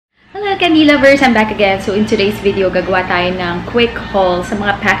Candylovers! I'm back again. So in today's video, gagawa tayo ng quick haul sa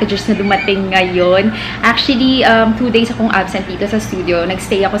mga packages na dumating ngayon. Actually, 2 days akong absent dito sa studio.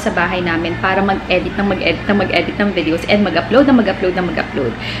 Nagstay ako sa bahay namin para mag-edit ng videos and mag-upload.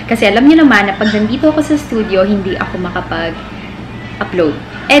 Kasi alam niyo naman na pag nandito ako sa studio, hindi ako makapag-upload.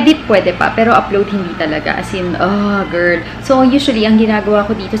 Edit pwede pa, pero upload hindi talaga. As in, oh girl. So usually, ang ginagawa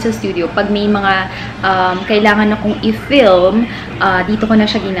ko dito sa studio, pag may mga kailangan akong i-film, dito ko na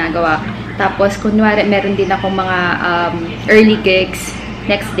siya ginagawa. Tapos, kunwari, meron din akong mga early gigs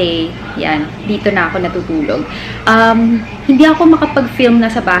next day. Yan, dito na ako natutulog. Hindi ako makapag-film na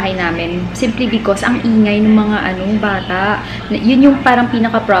sa bahay namin simply because ang ingay ng mga bata. Yun yung parang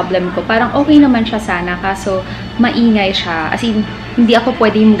pinaka-problem ko. Parang okay naman siya sana, kaso maingay siya. As in, hindi ako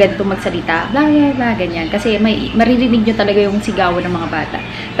pwede yung ganito magsalita. Blah, blah, blah, ganyan. Kasi maririnig nyo talaga yung sigawan ng mga bata.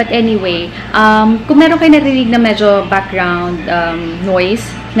 But anyway, kung meron kayo narinig na medyo background noise,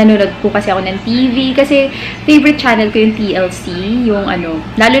 nanonood po kasi ako ng TV. Kasi favorite channel ko yung TLC. Yung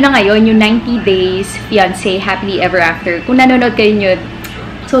lalo na ngayon, yung 90 Days Fiancé Happily Ever After. Kung nanonood kayo yun.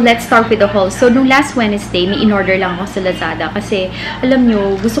 So, let's start with the haul. So, nung last Wednesday, may in-order lang ako sa Lazada. Kasi, alam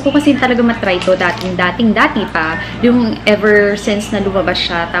nyo, gusto ko kasi talaga matry to dati pa. Yung ever since na lumabas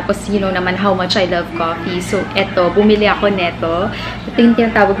siya. Tapos, you know naman how much I love coffee. So, eto, bumili ako neto. Ito yung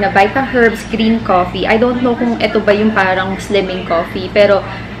tinatawag na VITA Herbs Green Coffee. I don't know kung eto ba yung parang slimming coffee. Pero,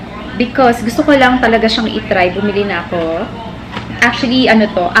 because gusto ko lang talaga siyang itry, bumili na ako. Actually,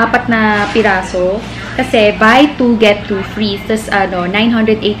 4 na piraso. Kasi, buy 2, get 2 free. Tapos,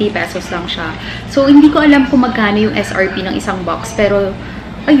 980 pesos lang siya. So, hindi ko alam kung magkano yung SRP ng isang box. Pero,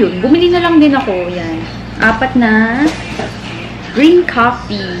 ayun, bumili na lang din ako. Yan. 4 na green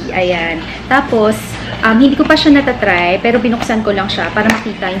coffee. Ayan. Tapos, hindi ko pa siya natatry. Pero, binuksan ko lang siya para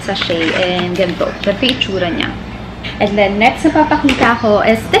makita yung sachet. And, ganito. Ganito yung itsura niya. And then, next na papakita ko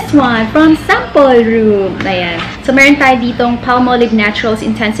is this one from Sample Room. Ayan. So, meron tayo ditong Palmolive Naturals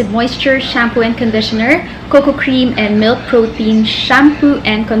Intensive Moisture Shampoo and Conditioner, Cocoa Cream, and Milk Protein Shampoo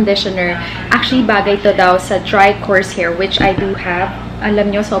and Conditioner. Actually, bagay to daw sa dry coarse hair, which I do have.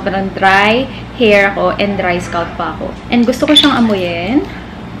 Alam nyo, sobrang dry hair ako and dry scalp pa ako. And gusto ko siyang amuyin.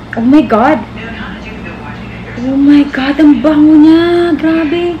 Oh my God! Oh my God! Ang bango niya!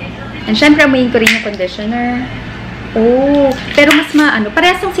 Grabe! And syempre, amuyin ko rin yung conditioner. Oh, pero mas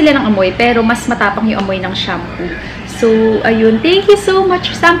parehas lang sila ng amoy, pero mas matapang yung amoy ng shampoo. So, ayun. Thank you so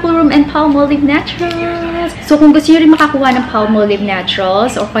much, Sample Room and Palmolive Naturals. So, kung gusto nyo rin makakuha ng Palmolive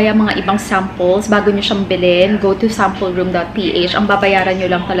Naturals o kaya mga ibang samples bago nyo siyang bilhin, go to sampleroom.ph. Ang babayaran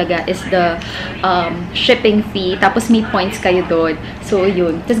nyo lang talaga is the shipping fee. Tapos, may points kayo doon. So,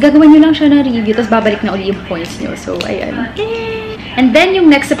 yun. Tapos, gagawin nyo lang siya ng review. Tapos, babalik na uli yung points nyo. So, ayun. And then,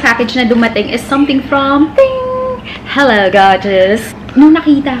 yung next package na dumating is something from Hello, gorgeous! Nung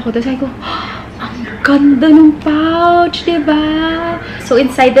nakita ko, sabi ko, ang ganda ng pouch, diba? So,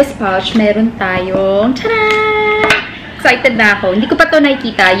 inside this pouch, meron tayong, tada! Excited na ako. Hindi ko pa to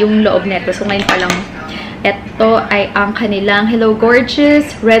nakikita, yung loob neto. So, ngayon pa lang, ito ay ang kanilang Hello,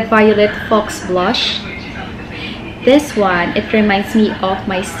 Gorgeous Red Violet Fox Blush. This one, it reminds me of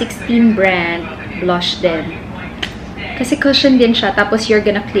my 16 brand blush din. Kasi cushion din siya, tapos you're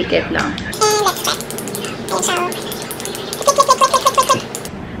gonna click it lang.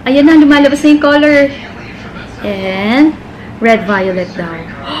 Ayan na, lumalabas na yung color. And, red violet daw.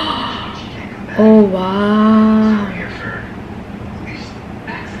 Oh, wow.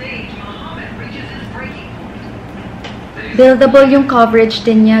 Buildable yung coverage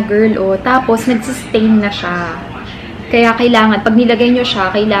din niya, girl. Oh. Tapos, nag-sustain na siya. Kaya kailangan, pag nilagay nyo siya,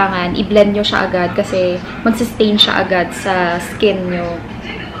 kailangan i-blend nyo siya agad kasi mag-sustain siya agad sa skin nyo.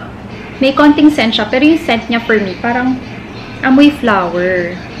 May konting scent siya, pero yung scent niya for me, parang amoy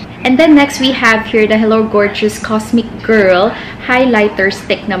flower. And then next, we have here the Hello Gorgeous Cosmic Girl Highlighter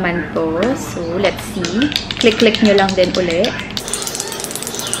Stick naman to. So, let's see. Click-click nyo lang din ulit.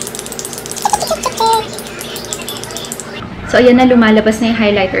 So, ayan na, lumalabas na yung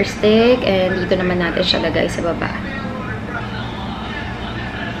highlighter stick. And dito naman natin siya lagay sa baba.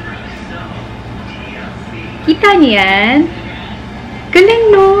 Kita niyo yan? Galing,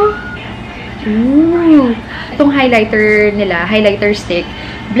 no? Ooh. Itong highlighter nila, highlighter stick,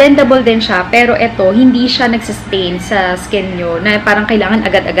 blendable din siya, pero ito, hindi siya nagsustain sa skin nyo, na parang kailangan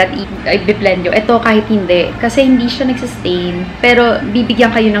agad-agad i-blend nyo. Ito, kahit hindi. Kasi hindi siya nagsustain, pero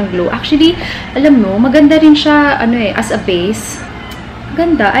bibigyan kayo ng glow. Actually, alam mo, maganda rin siya, as a base.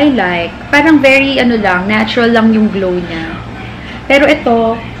 Ganda, I like. Parang very, natural lang yung glow niya. Pero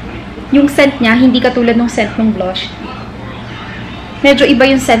ito, yung scent niya, hindi katulad ng scent ng blush. Medyo iba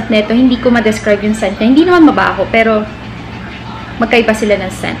yung scent nito. Hindi ko ma-describe yung scent niya. Hindi naman mabaho, pero magkaiba sila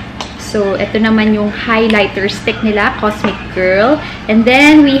ng scent. So, ito naman yung highlighter stick nila, Cosmic Girl. And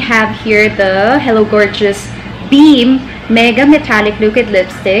then, we have here the Hello Gorgeous Beam Mega Metallic Liquid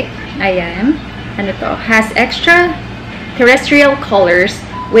Lipstick. Ayan. Ano to? Has extra terrestrial colors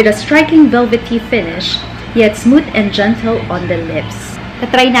with a striking velvety finish, yet smooth and gentle on the lips.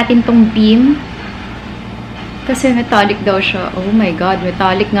 Tatry natin tong Beam. Kasi metallic daw siya. Oh my God,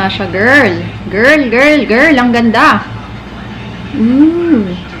 metallic nga siya, girl. Girl, girl, girl. Ang ganda.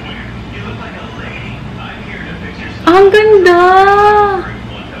 Ooh. Ang ganda.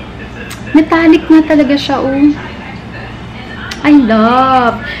 Metallic nga talaga siya, oh. I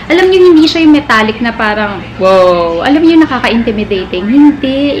love. Alam niyo, hindi siya yung metallic na parang, wow. Alam niyo, nakaka-intimidating.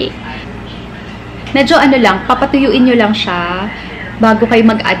 Hindi. Medyo ano lang, papatuyuin nyo lang siya bago kayo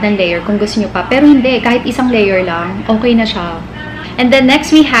mag-add ng layer kung gusto nyo pa. Pero hindi, kahit isang layer lang, okay na siya. And then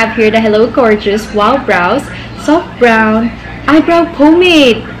next we have here the Hello Gorgeous Wow Brows Soft Brown Eyebrow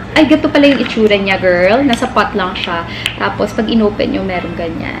Pomade. Ay, gato pala yung itsura niya, girl. Nasa pot lang siya. Tapos, pag inopen nyo, meron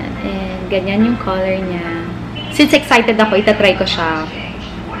ganyan. And ganyan yung color niya. Since excited ako, itatry ko siya.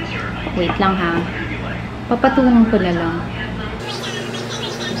 Wait lang, ha. Papatungan ko na lang.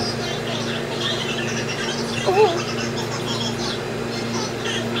 Oh.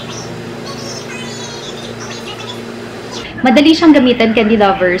 Madali siyang gamitin, candy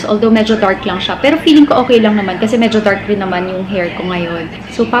lovers, although medyo dark lang siya. Pero feeling ko okay lang naman kasi medyo dark rin naman yung hair ko ngayon.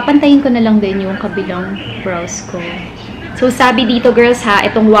 So, papantayin ko na lang din yung kabilang brows ko. So, sabi dito, girls, ha,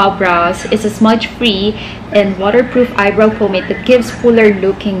 itong Wow Brows is a smudge-free and waterproof eyebrow pomade that gives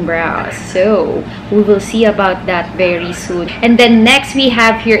fuller-looking brows. So, we will see about that very soon. And then, next, we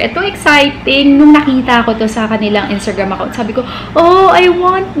have here, ito exciting. Nung nakita ko to sa kanilang Instagram account, sabi ko, oh, I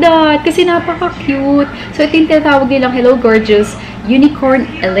want that! Kasi napaka-cute. So, ito yung tinatawag nilang Hello Gorgeous Unicorn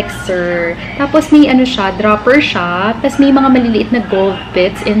Elixir. Tapos, may ano siya, dropper siya. Tapos, may mga maliliit na gold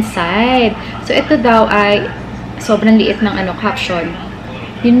bits inside. So, ito daw ay sobrang liit ng ano, caption.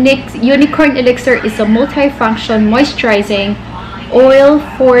 Unicorn Elixir is a multi-function moisturizing oil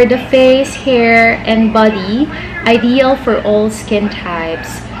for the face, hair, and body. Ideal for all skin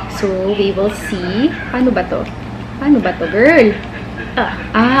types. So, we will see. Paano ba to? Paano ba to, girl?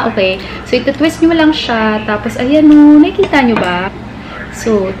 Okay. So, ito-twist nyo lang siya. Tapos, ayan o. Nakikita nyo ba?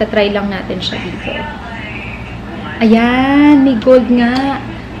 So, tatry lang natin siya dito. Ayan. May gold nga.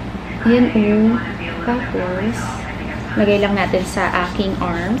 Ayan o. Tapos, lagay lang natin sa aking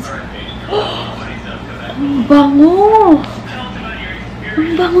arms. Oh! Ang bango!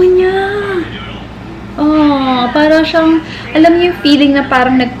 Ang bango niya! Oh, parang siyang, alam niyo yung feeling na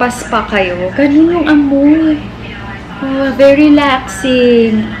parang nagpaspa kayo. Ganun yung amoy. Oh, very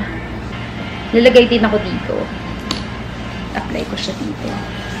relaxing. Lalagay din ako dito. Apply ko siya dito.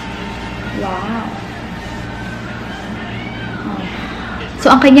 Wow! So,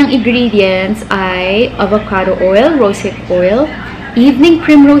 ang kanyang ingredients ay avocado oil, rosehip oil, evening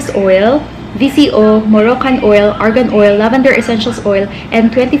primrose oil, VCO, Moroccan oil, argan oil, lavender essentials oil, and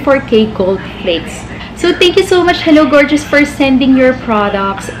 24K gold flakes. So, thank you so much, Hello Gorgeous, for sending your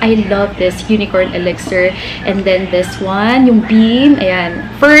products. I love this Unicorn Elixir. And then this one, yung Beam. Ayan.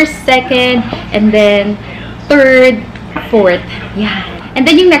 First, second, and then third, fourth. Yan. And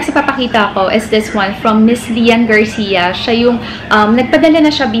then, yung next na papakita ko is this one from Miss Lian Garcia. Siya yung, nagpadala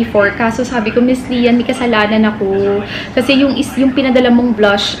na siya before. Kaso sabi ko, Miss Lian, may kasalanan ako. Kasi yung pinadala mong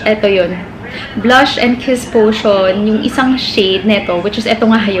blush, eto yun. Blush and Kiss Potion, yung isang shade neto, which is eto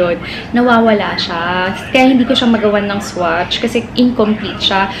nga yun, nawawala siya. Kaya hindi ko siya magawan ng swatch kasi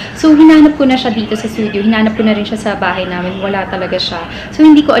incomplete siya. So, hinanap ko na siya dito sa studio. Hinanap ko na rin siya sa bahay namin. Wala talaga siya. So,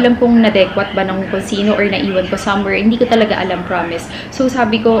 hindi ko alam kung nadekwat ba ng kung sino or naiwan ko somewhere. Hindi ko talaga alam, promise. So,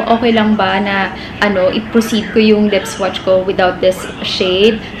 sabi ko, okay lang ba na, i-proceed ko yung lip swatch ko without this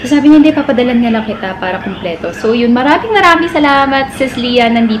shade. So, sabi niya, hindi, papadalan na lang kita para kumpleto. So, yun, maraming salamat, Sis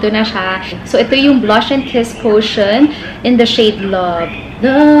Lia, nandito na siya. So, ito yung Blush and Kiss Potion in the shade Love.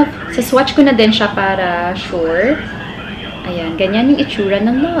 Love! Sa swatch ko na din siya para sure. Ayan, ganyan yung itsura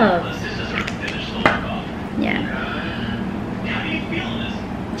ng Love. Yan.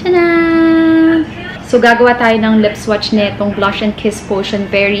 Tchanan! So, gagawa tayo ng lip swatch netong Blush and Kiss Potion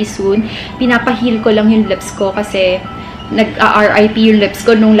very soon. Pinapahil ko lang yung lips ko kasi nag-RIP yung lips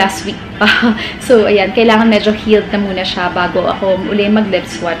ko nung last week pa. So, ayan, kailangan medyo healed na muna siya bago ako uli mag-lip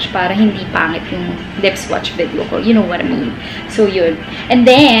swatch para hindi pangit yung lip swatch video ko. You know what I mean. So, yun. And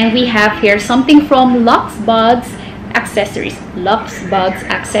then, we have here something from Luxe Bugs Accessories. Luxe Bugs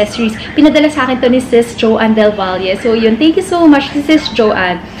Accessories. Pinadala sa akin to ni Sis Joan Del Valle. So, yun. Thank you so much, Sis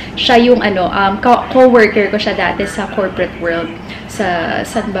Joan. Siya yung, co-worker ko siya dati sa corporate world.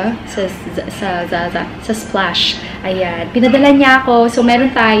 saan ba? Sa Splash. Ayan. Pinadala niya ako. So,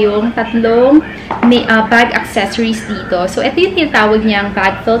 meron tayong tatlong bag accessories dito. So, ito yung tinatawag niyang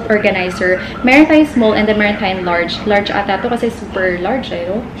bag felt organizer. Meron tayong small and then meron tayong large. Large ata to kasi super large,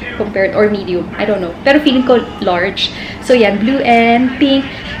 no? Compared, or medium. I don't know. Pero feeling ko large. So, yan. Blue and pink.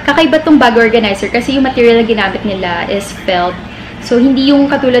 Kakaiba tong bag organizer kasi yung material na ginamit nila is felt. So, hindi yung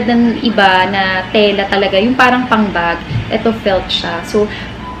katulad ng iba na tela talaga. Yung parang pang-bag. Ito, felt siya. So,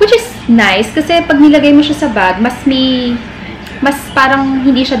 which is nice. Kasi pag nilagay mo siya sa bag, mas parang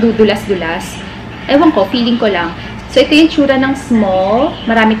hindi siya dudulas-dulas. Ewan ko, feeling ko lang. So, ito yung tsura ng small.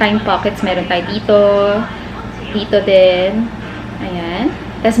 Marami tayong pockets. Meron tayo dito. Dito din. Ayan.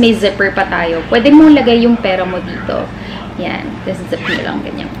 Tapos may zipper pa tayo. Pwede mong lagay yung pera mo dito. Ayan. Tapos zip mo lang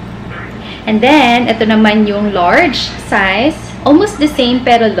ganyan. And then, ito naman yung large size. Almost the same,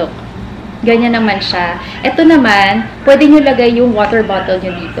 pero look. Ganyan naman siya. Ito naman, pwede nyo lagay yung water bottle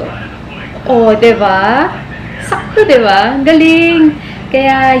nyo dito. Oh, diba? Sakto, diba? Galing!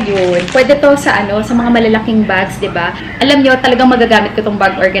 Kaya, yun. Pwede to sa, sa mga malalaking bags, diba? Alam nyo, talagang magagamit ko tong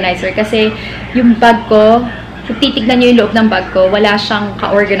bag organizer kasi yung bag ko, kung titignan nyo yung loob ng bag ko, wala siyang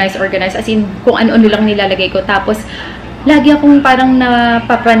ka-organize. As in, kung ano-ano lang nilalagay ko. Tapos, lagi akong parang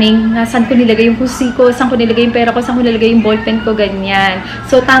napapraning na saan ko nilagay yung pusi ko, saan ko nilagay yung pera ko, saan ko nilagay yung ballpen ko, ganyan.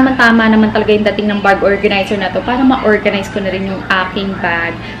 So, tama-tama naman talaga yung dating ng bag organizer na to para ma-organize ko na rin yung aking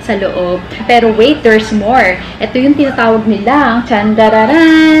bag sa loob. Pero wait, there's more. Ito yung tinatawag nilang,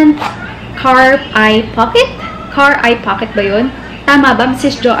 tandararan, car eye pocket? Car eye pocket ba yun? Tama ba,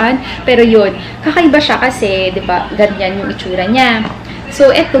 Mrs. Joan? Pero yun, kakaiba siya kasi, di ba, ganyan yung itsura niya. So,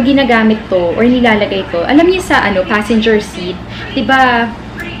 eto, ginagamit to, or nilalagay ko. Alam niyo sa, passenger seat, diba,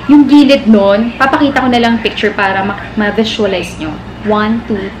 yung gilid nun, papakita ko na lang picture para ma-visualize nyo. 1,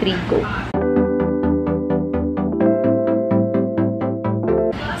 2, 3, go.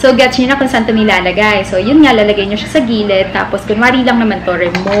 So, gets nyo na kung saan ito nilalagay. So, yun nga, lalagay nyo siya sa gilid. Tapos, kunwari lang naman to,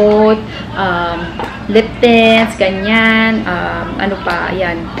 remote, lip tints, ganyan, ano pa,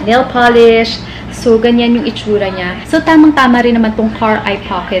 ayan, nail polish. So, ganyan yung itsura niya. So, tamang-tama rin naman tong car eye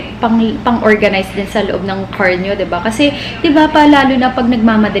pocket. Pang-organize din sa loob ng car nyo, diba? Kasi, diba pa, lalo na pag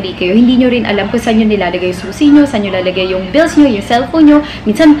nagmamadali kayo, hindi nyo rin alam kung saan nyo nilalagay yung susi nyo, saan nyo lalagay yung bills nyo, yung cellphone nyo.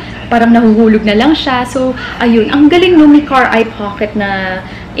 Minsan, parang nahuhulog na lang siya. So, ayun. Ang galing no, may car eye pocket na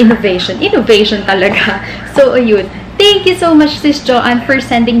innovation. Innovation talaga. So, ayun. Thank you so much, Sis Joan, for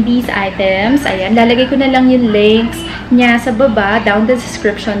sending these items. Ayan, lalagay ko na lang yung links niya sa baba, down the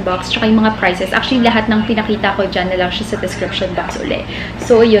description box, tsaka yung mga prices. Actually, lahat ng pinakita ko dyan na lang siya sa description box ulit.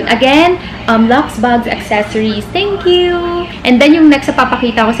 So, yun. Again, Luxe bags, accessories. Thank you! And then, yung next na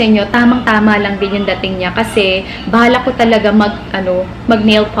papakita ko sa inyo, tamang-tama lang din yung dating niya kasi bahala ko talaga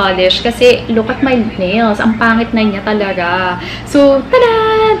mag-nail polish kasi look at my nails. Ang pangit na niya talaga. So,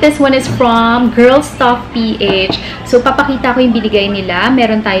 tada! This one is from Girl Stuff PH. So, papakita ko yung binigay nila.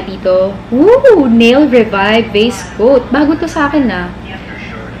 Meron tayo dito. Woo! Nail Revive Base Coat. Bago to sa akin na.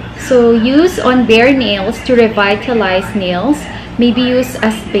 So, use on bare nails to revitalize nails. Maybe use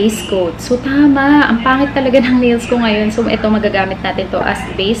as base coat. So, tama. Ang pangit talaga ng nails ko ngayon. So, ito magagamit natin to as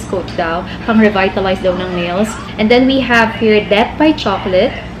base coat daw. Pang-revitalize daw ng nails. And then, we have here Death by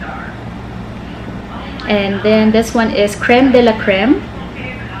Chocolate. And then, this one is Creme de la Creme.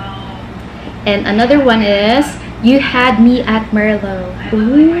 And another one is You Had Me at Merlot.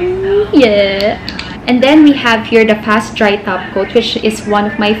 Ooh, yeah. And then we have here the Fast Dry Top Coat, which is one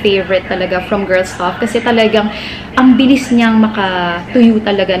of my favorite talaga from Girl Stuff. Kasi talagang ang bilis niyang makatuyo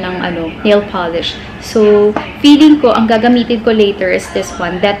talaga ng nail polish. So, feeling ko, ang gagamitin ko later is this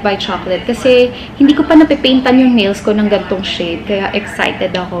one, Death by Chocolate. Kasi hindi ko pa napipaintan yung nails ko ng gantong shade. Kaya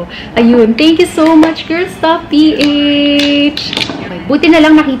excited ako. Ayun, thank you so much, Girl Stuff PH! Okay, buti na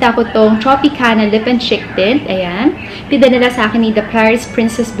lang nakita ko tong Tropicana Lip and Cheek Tint. Ayan. Pinadala sa akin ni The Paris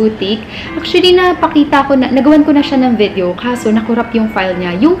Princess Boutique. Actually, nagawan ko na siya ng video. Kaso, nakorrupt yung file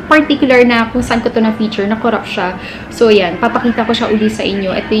niya. Yung particular na kung saan ko to na-feature, nakorrupt siya. So, ayan. Papakita ko siya uli sa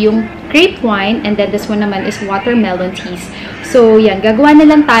inyo. Ito yung grape wine. And then, this one naman is watermelon teas. So, yan. Gagawa na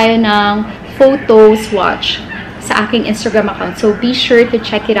lang tayo ng photo swatch sa aking Instagram account. So, be sure to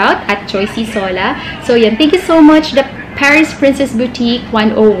check it out at JOYCEESOLA. So, yan. Thank you so much, The Paris Princess Boutique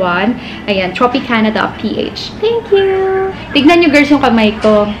 101. Ayan, Tropicana.ph. Thank you! Tignan nyo, girls, yung kamay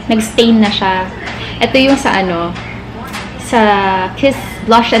ko. Nag-stain na siya. Ito yung sa sa Kiss,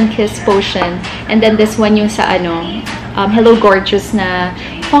 Blush and Kiss Potion. And then, this one yung sa Hello Gorgeous na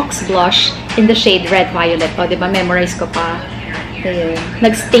FAUX blush in the shade Red Violet. O, diba? Memorize ko pa. Ayun.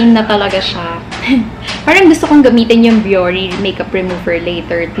 Nag-stain na talaga siya. Parang gusto kong gamitin yung BIORE makeup remover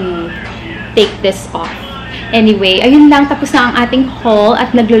later to take this off. Anyway, ayun lang. Tapos na ang ating haul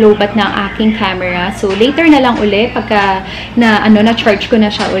at naglolobat na ang aking camera. So, later na lang uli pagka na-charge ko na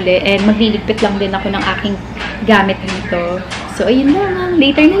siya uli. And magliligpit lang din ako ng aking gamit dito. So, ayun lang.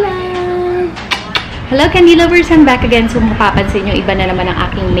 Later na lang. Hello, Candy Lovers! I'm back again. So, mapapansin nyo, iba na naman ang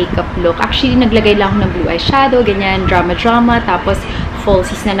aking makeup look. Actually, naglagay lang ako ng blue eyeshadow, ganyan, drama-drama, tapos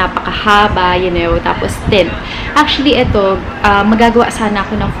falsies na napakahaba, you know, tapos tint. Actually, ito, magagawa sana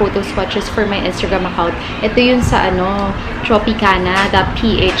ako ng photo swatches for my Instagram account. Ito yun sa, Tropicana, the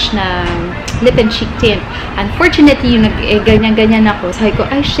PH na lip and cheek tint. Unfortunately, yung ganyan-ganyan ako. Sabi ko,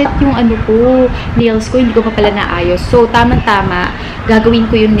 ay shit, yung nails ko, hindi ko pa pala naayos. So, tama-tama,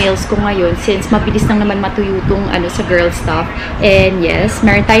 gagawin ko yung nails ko ngayon since mabilis lang naman matuyo itong sa girl stuff. And yes,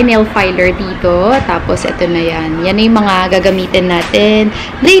 meron tayong nail filer dito. Tapos, ito na yan. Yan na yung mga gagamitin natin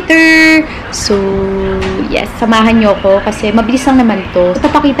later. So, yes, samahan nyo ko kasi mabilis lang naman to. So,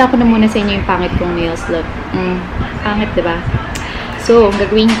 papakita ko na muna sa inyo yung pangit kong nails. Look. Pangit, diba? So, ang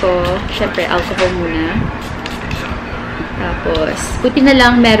gagawin ko, syempre, alcohol muna. Tapos, buti na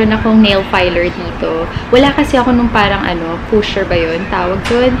lang, meron akong nail filer dito. Wala kasi ako nung parang pusher ba yun? Tawag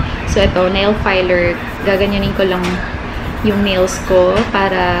dun. So, ito, nail filer. Gaganyanin ko lang yung nails ko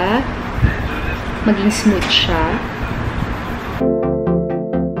para maging smooth siya.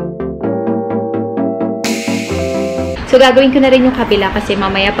 So, gagawin ko na rin yung kabila kasi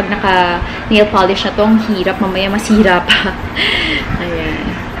mamaya pag naka-nail polish na to, ang hirap. Mamaya masira pa. Ayan.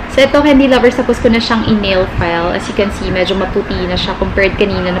 So, ito, Candy Lovers, tapos ko na siyang i-nail file. As you can see, medyo maputi na siya compared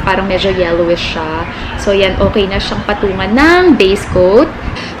kanina na parang medyo yellowish siya. So, yan, okay na siyang patungan ng base coat.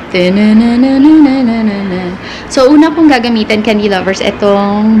 So, una pong gagamitin, Candy Lovers,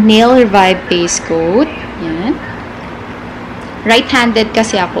 itong Nail Revive base coat. Yan. Right-handed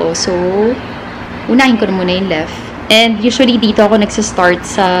kasi ako. So, unahin ko na muna yung left. And usually dito ako nagsa-start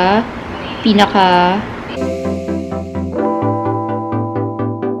sa pinaka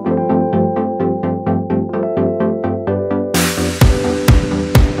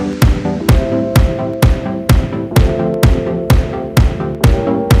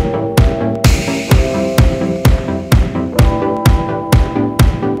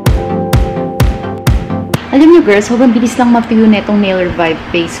alam niyo girls, sobrang bilis lang matuyo na itong Nail Revive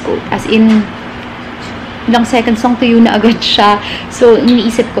base coat. As in, ilang seconds lang tuyo na agad siya. So,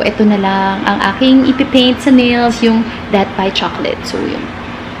 iniisip ko, ito na lang ang aking ipipaint sa nails, yung That by Chocolate. So, yun.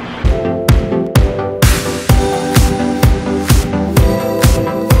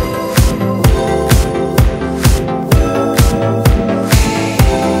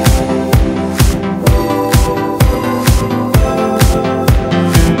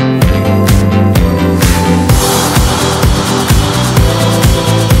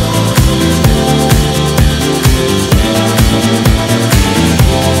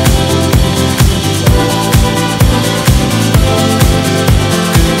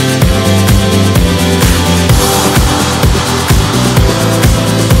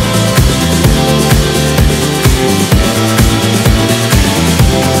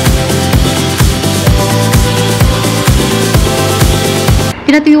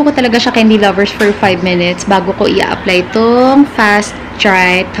 Pinatuyo ko talaga siya, Candy Lovers, for 5 minutes bago ko i-apply itong fast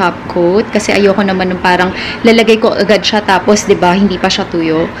dry top coat. Kasi ayoko naman ng parang lalagay ko agad siya tapos, diba, hindi pa siya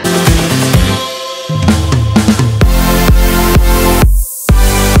tuyo.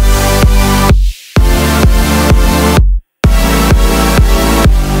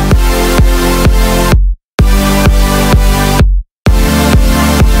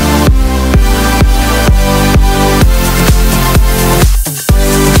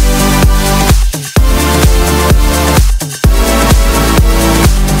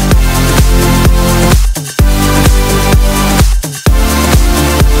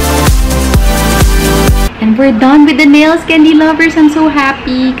 We're done with the nails, Candy Lovers. I'm so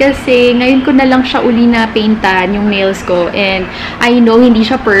happy kasi ngayon ko na lang siya uli na paintan yung nails ko. And I know hindi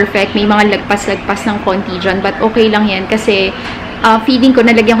siya perfect. May mga lagpas-lagpas ng konti dyan. But okay lang yan kasi feeling ko,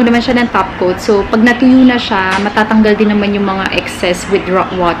 nalagyan ko naman siya ng top coat. So, pag natuyo na siya, matatanggal din naman yung mga excess with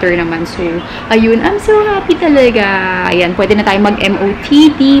water naman. So, ayun. I'm so happy talaga. Ayan, pwede na tayong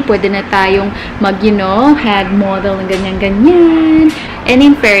mag-MOTD. Pwede na tayong head model ng ganyan-ganyan. And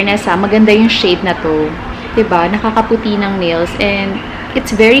in fairness, maganda yung shade na to. Diba? Nakakaputi ng nails and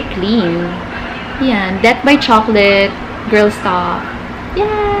it's very clean. Yan. That by Chocolate Girl Stuff.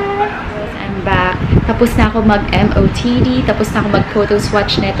 Yeah! I'm back. Tapos na ako mag-MOTD. Tapos na ako mag-photo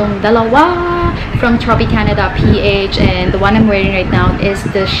swatch na itong dalawa from TROPICANA.ph. And the one I'm wearing right now is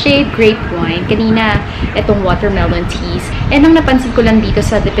the shade Grape Wine. Kanina, itong Watermelon Tease. And ang napansin ko lang dito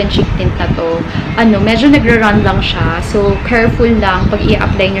sa Dip and Cheek tint na to, medyo nagra-run lang siya. So, careful lang pag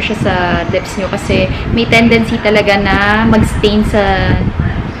i-apply nyo siya sa lips nyo kasi may tendency talaga na mag-stain sa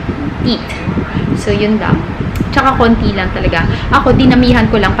teeth. So, yun lang. Tsaka konti lang talaga. Ako, dinamihan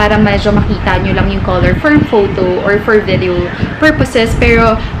ko lang para medyo makita nyo lang yung color for photo or for video purposes.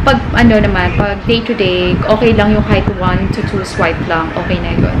 Pero, pag pag day to day, okay lang yung kahit 1 to 2 swipe lang. Okay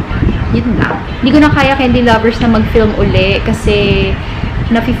na yun. Yun lang. Hindi ko na kaya Candy Lovers na mag-film uli kasi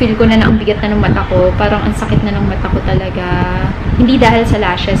nafe-feel ko na ang bigat na ng mata ko. Parang ang sakit na ng mata ko talaga. Hindi dahil sa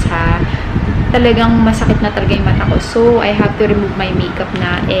lashes ha. Talagang masakit na talaga yung mata ko. So, I have to remove my makeup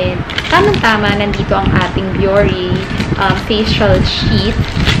na. And, tamang-tama, nandito ang ating BIORE facial sheet.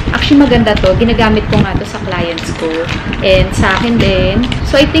 Actually, maganda to. Ginagamit ko nga to sa clients ko. And, sa akin din.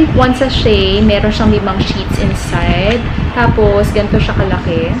 So, I think one sachet, meron siyang 5 sheets inside. Tapos, ganito siya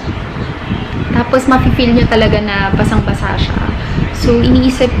kalaki. Tapos, mafe-feel nyo talaga na basang-basa siya. So,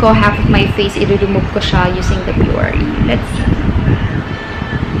 iniisip ko, half of my face, i-remove ko siya using the BIORE. Let's see.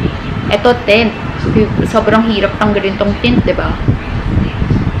 Ito, tint. Sobrang hirap tanggalin tong tint, diba?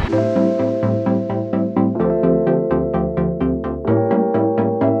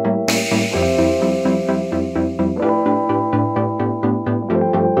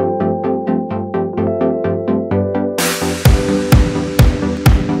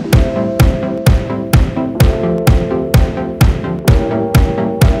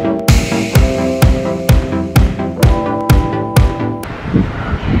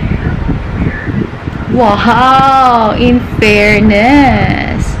 Wow! In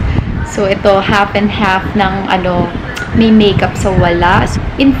fairness! So, ito, half and half ng, may makeup sa wala. So,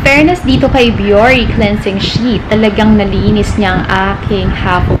 in fairness, dito kay BIORE Cleansing Sheet, talagang nalinis niya ang aking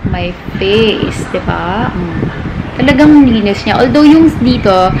half of my face. Diba? Talagang linis niya. Although, yung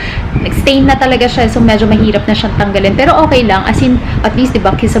dito, nag-stain na talaga siya, so medyo mahirap na siyang tanggalin. Pero okay lang. As in, at least, diba,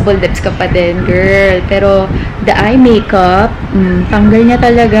 kissable lips ka pa din, girl. Pero, the eye makeup, tanggal niya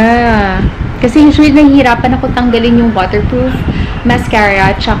talaga. Kasi usually nahihirapan ako tanggalin yung waterproof mascara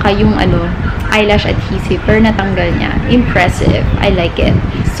tsaka yung eyelash adhesive. Pero natanggal niya. Impressive. I like it.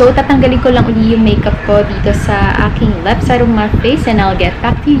 So, tatanggalin ko lang ulit yung makeup ko dito sa aking left side of my face and I'll get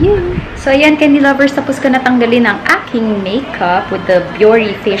back to you. So, ayan, Candy Lovers. Tapos ko natanggalin ang aking makeup with the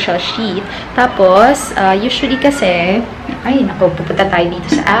BIORE facial sheet. Tapos, usually kasi, ay, naku, pupunta tayo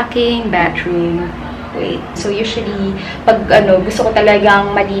dito sa aking bathroom. Wait. So, usually, pag gusto ko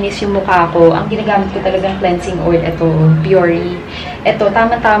talagang malinis yung mukha ko, ang ginagamit ko talagang cleansing oil, ito, BIORE. Ito,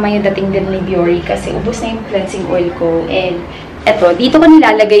 tama-tama yung dating din ni BIORE kasi ubos na yung cleansing oil ko. And, ito, dito ko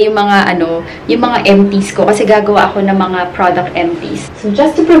nilalagay yung mga, yung mga empties ko kasi gagawa ako ng mga product empties. So,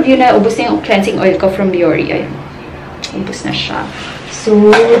 just to prove you na ubos na yung cleansing oil ko from BIORE. Ayun. Ubos na siya.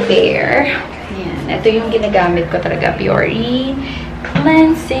 So, there. Yan. Ito yung ginagamit ko talaga, BIORE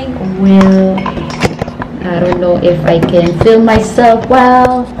cleansing oil. I don't know if I can film myself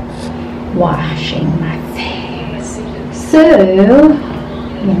while washing my face. So, yan.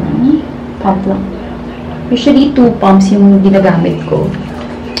 Pump lang. Usually, 2 pumps yung ginagamit ko.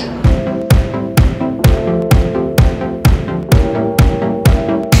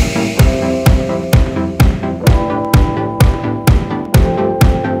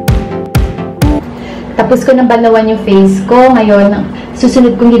 Tapos ko nang banawan yung face ko. Ngayon,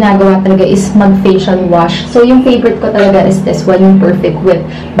 susunod kong ginagawa talaga is mag-facial wash. So, yung favorite ko talaga is this one, yung Perfect Whip.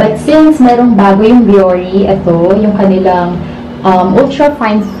 But since merong bago yung BIORE, ito, yung kanilang ultra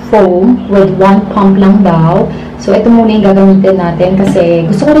fine foam with 1 pump lang daw. So, ito muna yung gagamitin natin kasi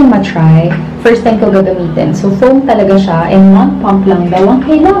gusto ko rin ma-try. First time ko gagamitin. So, foam talaga siya and 1 pump lang daw ang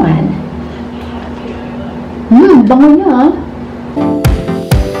kailangan. Bango niya.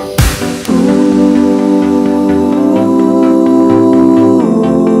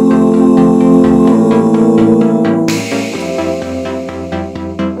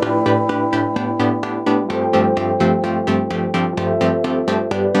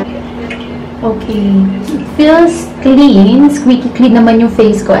 Okay. It feels clean. Squeaky clean naman yung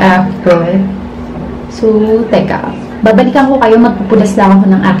face ko after. So, teka. Babalikan ko kayo. Magpupunas lang ako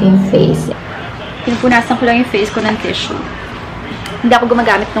ng aking face. Pinupunasan ko lang yung face ko ng tissue. Hindi ako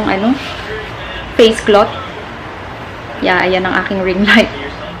gumagamit ng face cloth. Yeah, ayan ang aking ring light.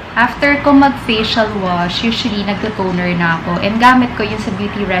 After ko mag-facial wash, usually nagto-toner na ako. And gamit ko yung sa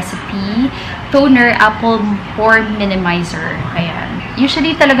Beauty Recipe Toner Apple Pore Minimizer. Ayan.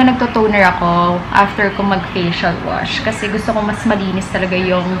 Usually talaga nagto-toner ako after ko mag-facial wash. Kasi gusto ko mas malinis talaga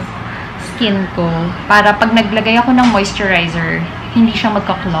yung skin ko para pag naglagay ako ng moisturizer, hindi siya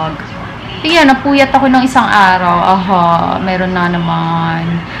magka-clog. Tingnan, napuyat ako ng isang araw. Aha, meron na naman.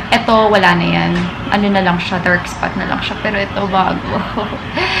 Ito, wala na yan. Ano na lang siya, dark spot na lang siya. Pero ito, bago.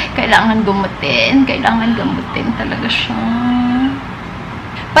 Kailangan gumutin. Kailangan gamutin talaga siya.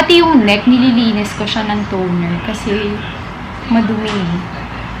 Pati yung neck, nililinis ko siya ng toner kasi madumi.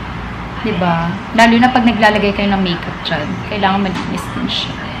 Diba? Lalo na pag naglalagay kayo ng makeup dyan, kailangan malinis din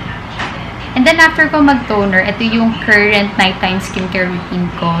siya. And then, after ko mag-toner, ito yung current nighttime skincare routine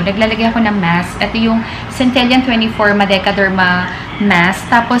ko. Naglalagay ako ng mask. Ito yung Centellian 24 Madeca Derma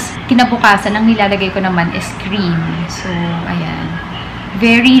mask. Tapos, kinabukasan, ang nilalagay ko naman is cream. So, ayan.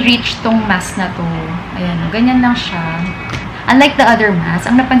 Very rich tong mask na to. Ayan, ganyan lang siya. Unlike the other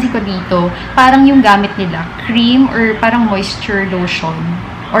mask, ang napansin ko dito, parang yung gamit nila, cream or parang moisture lotion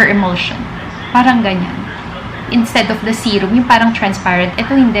or emulsion. Parang ganyan. Instead of the serum, yung parang transparent.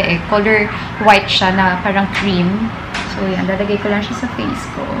 Ito hindi eh. Color white siya na parang cream. So, yan. Lalagay ko lang siya sa face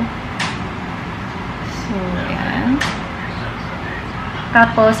ko. So, yan.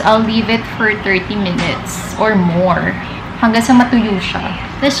 Tapos, I'll leave it for 30 minutes or more. Hanggang sa matuyo siya.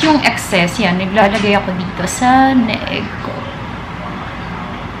 Tapos, yung excess, yan. Naglalagay ako dito sa neck ko.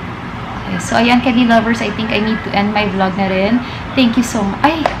 Okay. So, ayan, Candy Lovers. I think I need to end my vlog na rin. Thank you so much.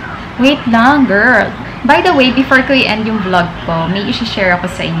 Ay! Wait lang, girl. By the way, before ko i-end yung vlog ko, may isi-share ako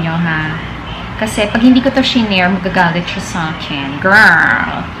sa inyo, ha? Kasi pag hindi ko to shinare, magagalit siya sa akin.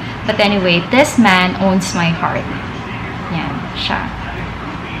 Girl! But anyway, this man owns my heart. Yan, siya.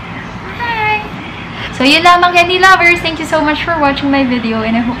 Hi! So, yun lamang, Candy Lovers. Thank you so much for watching my video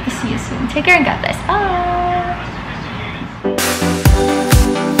and I hope to see you soon. Take care and God bless. Bye!